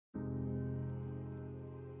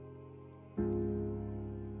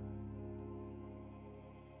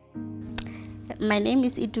My name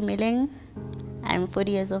is Itumeleng. I'm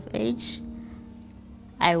 40 years of age.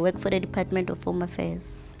 I work for the Department of Home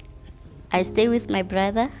Affairs. I stay with my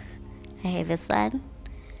brother. I have a son.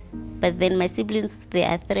 But then my siblings, there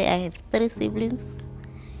are three. I have three siblings.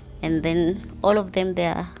 And then all of them, they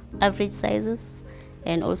are average sizes.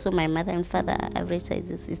 And also my mother and father are average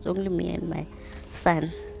sizes. It's only me and my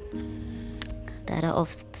son that are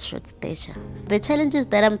of short stature. The challenges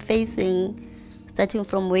that I'm facing, starting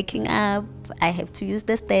from waking up, I have to use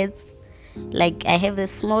the stairs. Like I have the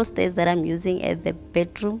small stairs that I'm using at the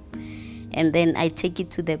bedroom, and then I take it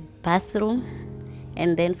to the bathroom,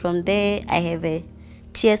 and then from there I have a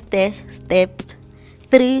tier step,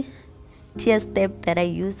 3 tier step that I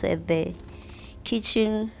use at the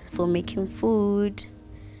kitchen for making food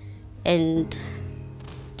and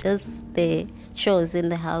just the chores in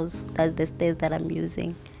the house. That's the stairs that I'm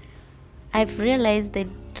using. I've realized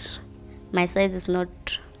that my size is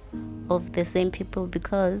not of the same people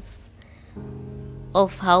because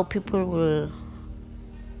of how people will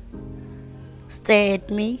stare at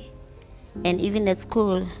me. And even at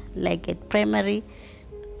school, like at primary,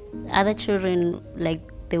 other children, like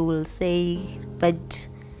they will say, but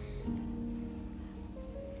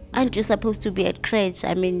aren't you supposed to be at crèche?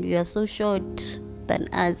 I mean, you are so short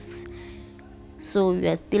than us, so you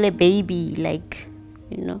are still a baby, like,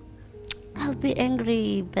 you know. I'll be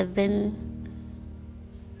angry, but then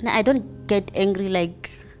I don't get angry like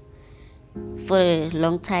for a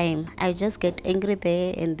long time. I just get angry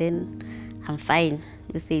there and then I'm fine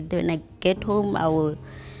with it. When I get home, I will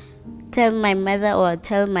tell my mother or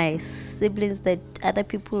tell my siblings that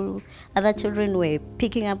other children were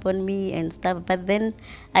picking up on me and stuff. But then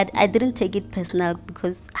I didn't take it personal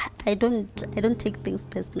because I don't take things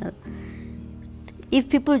personal. If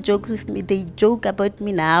people joke with me, they joke about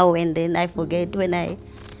me now, and then I forget. When I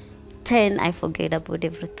turn, I forget about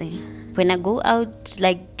everything. When I go out,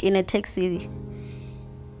 like in a taxi,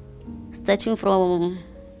 starting from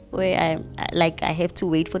where I have to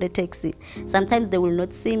wait for the taxi. Sometimes they will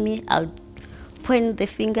not see me. I'll point the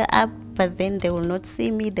finger up, but then they will not see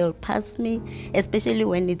me. They will pass me, especially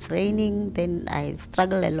when it's raining. Then I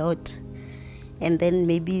struggle a lot. And then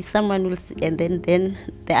maybe someone will see, and then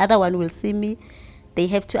the other one will see me. They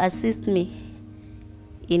have to assist me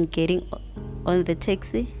in getting on the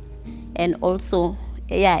taxi. And also,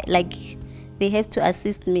 like they have to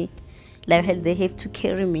assist me, like they have to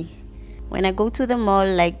carry me. When I go to the mall,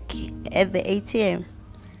 like at the ATM,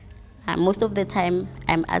 most of the time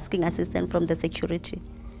I'm asking assistance from the security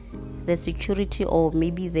or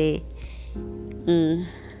maybe the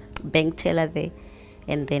bank teller there,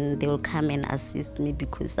 and then they will come and assist me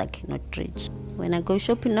because I cannot reach. When I go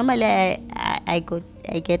shopping, normally I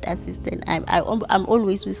get assistance. I'm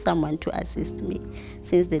always with someone to assist me,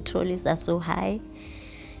 since the trolleys are so high.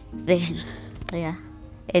 Then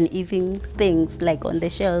and even things like on the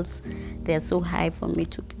shelves, they're so high for me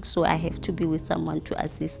to pick, so I have to be with someone to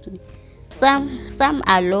assist me. Some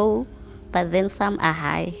are low, but then some are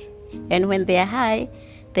high. And when they are high,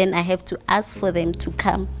 then I have to ask for them to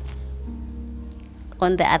come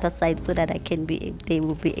on the other side so that they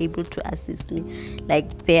will be able to assist me.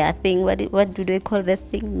 Like their thing, what do they call that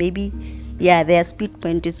thing? Maybe, their speed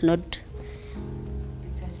point is not,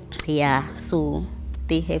 so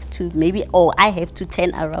they have to I have to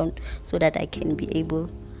turn around so that I can be able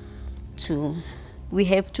to. They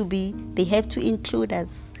have to include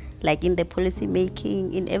us, like in the policy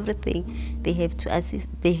making, in everything. They have to assist.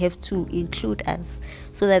 They have to include us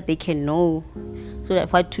so that they can know, so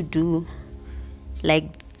that what to do.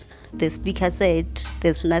 Like the speaker said,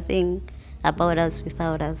 there's nothing about us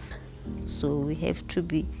without us. So we have to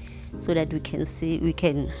be, so that we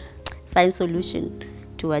can find solution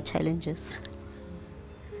to our challenges.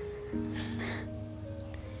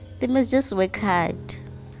 They must just work hard,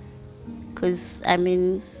 because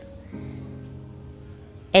and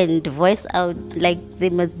voice out, like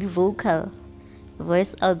they must be vocal,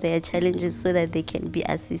 voice out their challenges so that they can be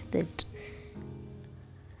assisted.